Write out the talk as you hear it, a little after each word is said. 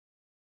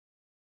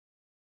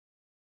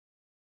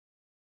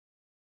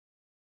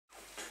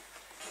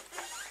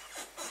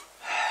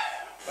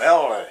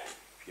Well,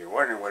 if you're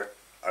wondering what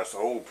us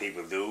old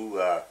people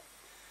do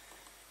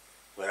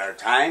with our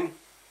time,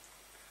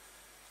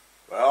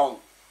 well,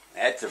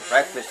 after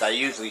breakfast I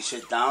usually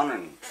sit down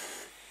and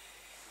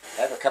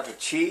have a cup of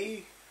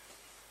tea,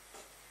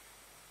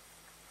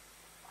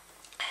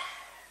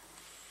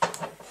 and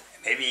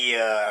maybe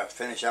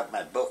finish up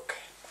my book.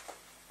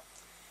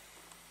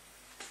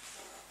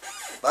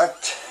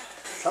 But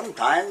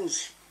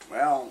sometimes,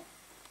 well,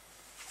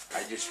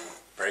 I just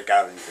break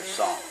out into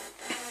song.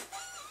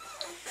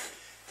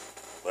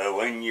 Well,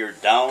 when you're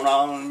down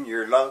on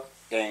your luck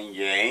and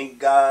you ain't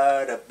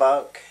got a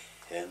buck,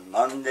 in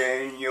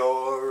London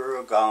you're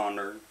a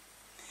goner,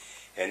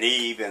 and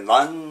even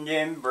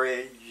London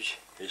Bridge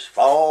is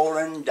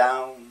falling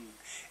down.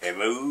 It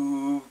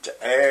moved to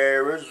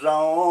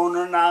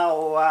Arizona,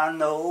 now I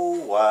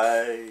know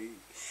why.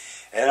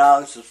 And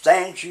I'll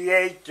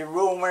substantiate the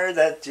rumor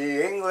that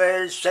the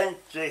English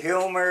sense of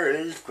humor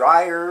is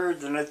drier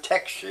than a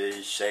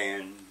Texas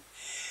sand.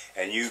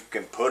 And you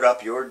can put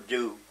up your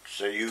dukes,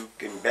 or you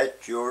can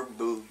bet your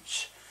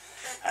boots,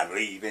 I'm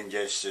leaving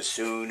just as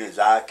soon as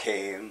I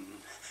can.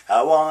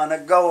 I want to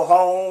go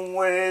home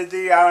with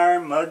the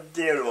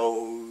armadillos.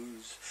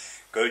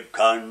 Good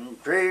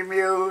country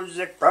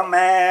music from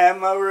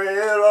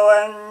Amarillo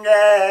and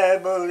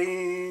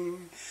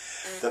Abilene.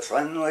 The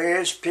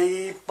friendliest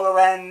people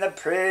and the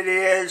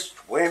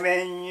prettiest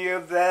women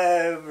you've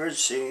ever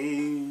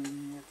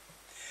seen.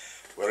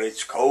 Well,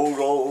 it's cold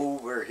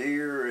over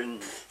here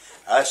and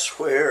I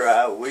swear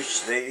I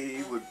wish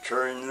they would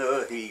turn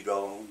the heat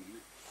on.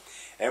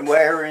 And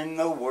where in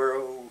the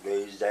world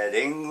is that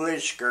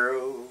English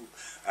girl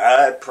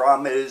I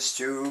promised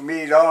to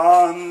meet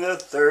on the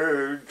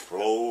 3rd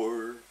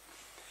floor?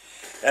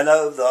 And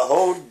of the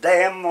whole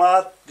damn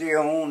lot, the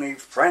only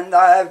friend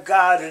I've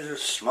got is a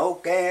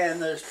smoke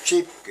and a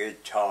cheap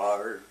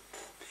guitar.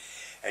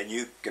 And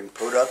you can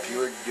put up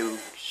your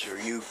dukes, or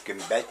you can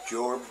bet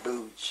your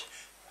boots,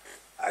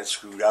 I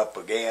screwed up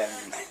again.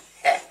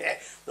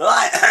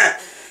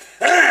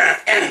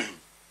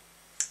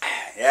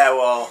 Yeah,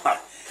 well,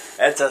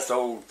 that's us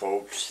old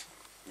folks.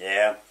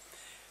 Yeah.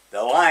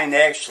 The line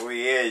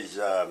actually is,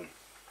 well,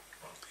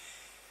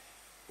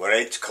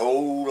 it's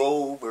cold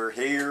over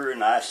here,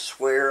 and I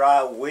swear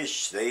I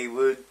wish they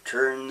would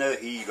turn the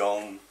heat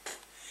on.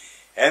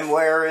 And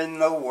where in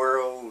the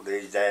world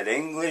is that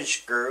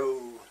English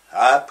girl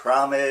I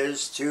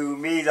promised to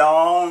meet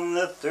on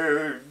the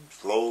 3rd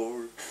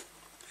floor?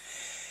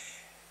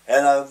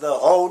 And of the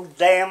whole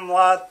damn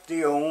lot,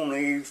 the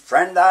only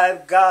friend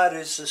I've got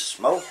is a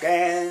smoke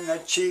and a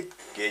cheap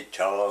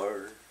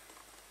guitar.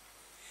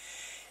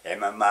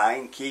 And my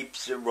mind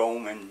keeps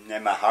a-roaming,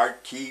 and my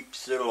heart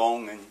keeps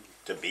a-longing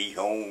to be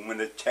home in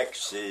a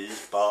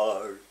Texas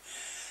bar.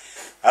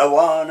 I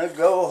want to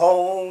go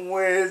home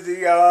with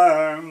the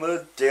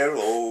armadillos.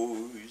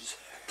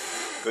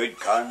 Good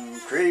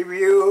country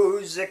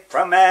music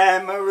from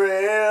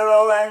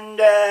Amarillo and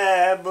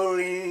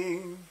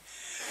Abilene.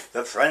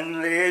 The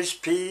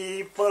friendliest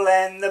people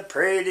and the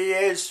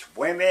prettiest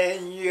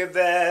women you've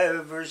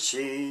ever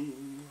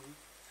seen.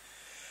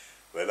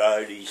 Well,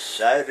 I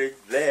decided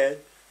that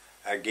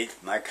I'd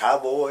get my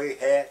cowboy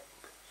hat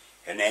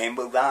and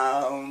amble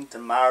down to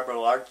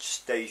Marble Arch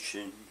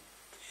Station.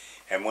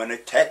 And when a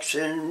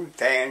Texan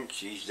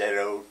fancies that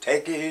he'll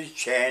take his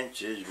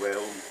chances,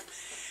 well,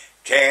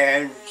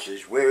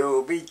 chances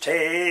will be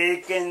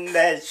taken,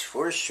 that's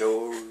for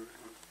sure.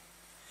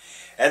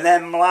 And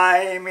them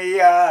limey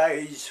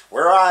eyes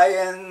were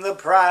eyeing the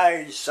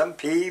prize some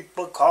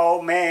people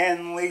call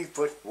manly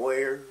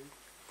footwear.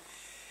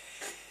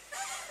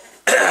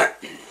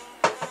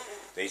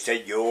 They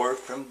said you're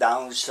from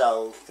down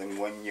south, and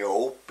when you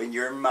open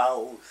your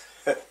mouth,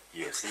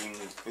 you seem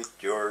to put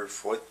your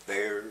foot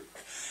there.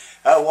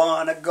 I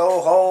want to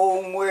go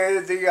home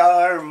with the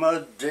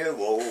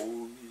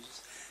armadillos.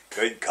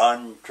 Good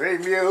country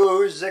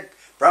music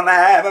from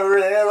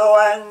Amarillo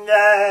and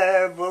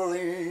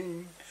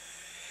Abilene.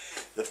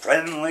 The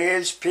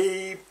friendliest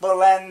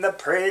people and the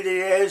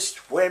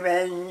prettiest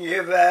women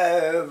you've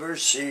ever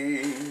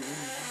seen.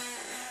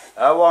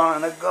 I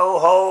want to go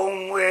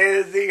home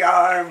with the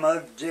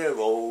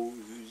armadillos.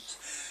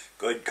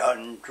 Good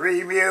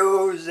country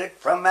music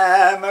from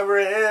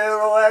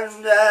Amarillo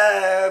and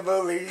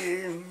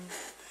Abilene.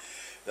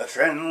 The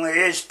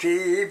friendliest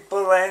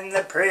people and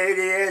the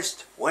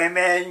prettiest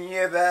women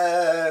you've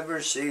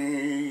ever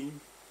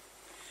seen.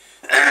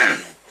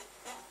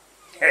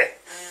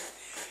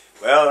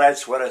 Well,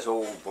 that's what us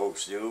old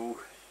folks do.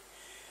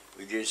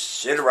 We just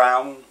sit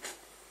around,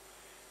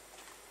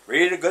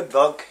 read a good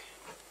book,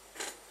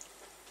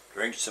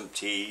 drink some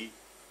tea,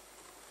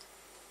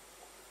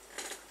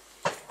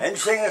 and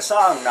sing a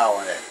song now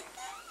and then.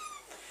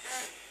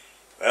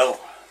 Well,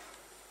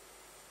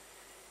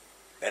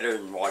 better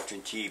than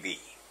watching TV.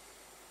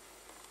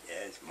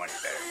 Yeah, it's much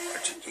better than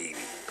watching TV.